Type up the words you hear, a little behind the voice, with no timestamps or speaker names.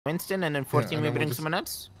Winston, and then 14 and we then bring we'll someone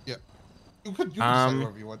else. Yeah, you can decide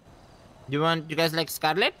whatever you want. You guys like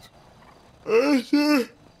Scarlet? Sure.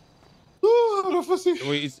 Oh, I don't fussy.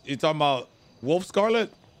 Wait, you talking about Wolf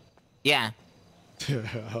Scarlet? Yeah.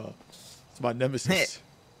 It's my nemesis.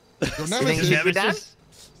 Your You think nemesis. she'd be down?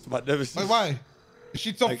 It's my nemesis. Wait, why? Is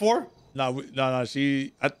she top 4? No.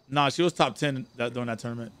 She was top 10 during that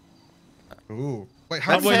tournament. Ooh. Wait, No,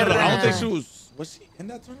 how wait, no, I don't think uh, she was. Was she in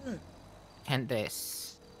that tournament?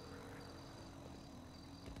 Candace.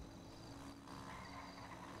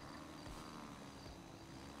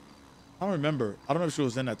 I don't remember. I don't know if she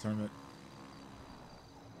was in that tournament.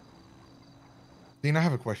 Dean, I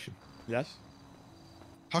have a question. Yes.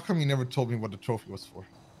 How come you never told me what the trophy was for?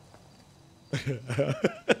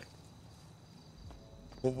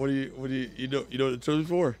 What do you know what the trophy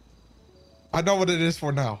for? I know what it is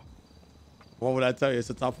for now. What would I tell you? It's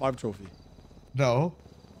a top 5 trophy. No.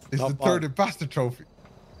 It's Top the third 5. imposter trophy.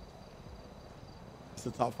 It's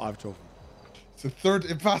a top 5 trophy. It's the third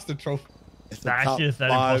imposter trophy. It's the That's top just that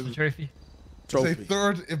 5 imposter trophy. trophy. It's a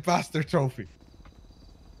third imposter trophy.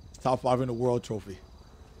 Top 5 in the world trophy.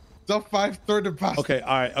 Top 5 third imposter. Okay,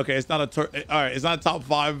 all right, okay. It's not it's not a top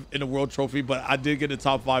 5 in the world trophy, but I did get a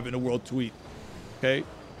top 5 in the world tweet. Okay.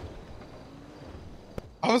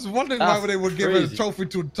 I was wondering That's why they would give it a crazy. trophy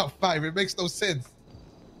to top 5. It makes no sense.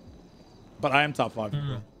 But I am top 5. Bro.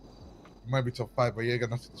 You might be top 5, but you ain't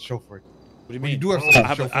got nothing to show for it. What do you What mean? you do have I something to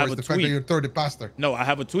have show a for is the fact that tweet. you're third imposter. No, I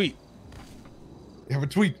have a tweet. You have a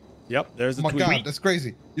tweet. Yep, there's a Oh my tweet. God, that's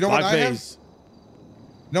crazy. You know what 5 I have? days.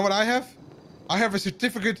 You know what I have? I have a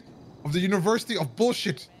certificate of the University of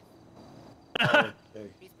Bullshit. Okay.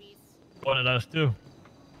 One of those too.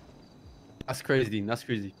 That's crazy, Dean. That's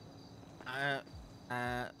crazy.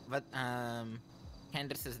 But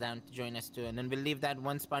Candace is down to join us too, and then we'll leave that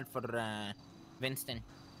one spot for Winston.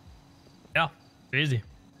 Yeah, crazy.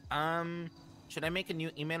 Should I make a new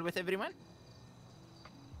email with everyone?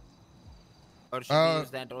 Or should we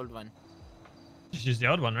use that old one? Just use the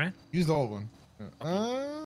old one, right? Use the old one.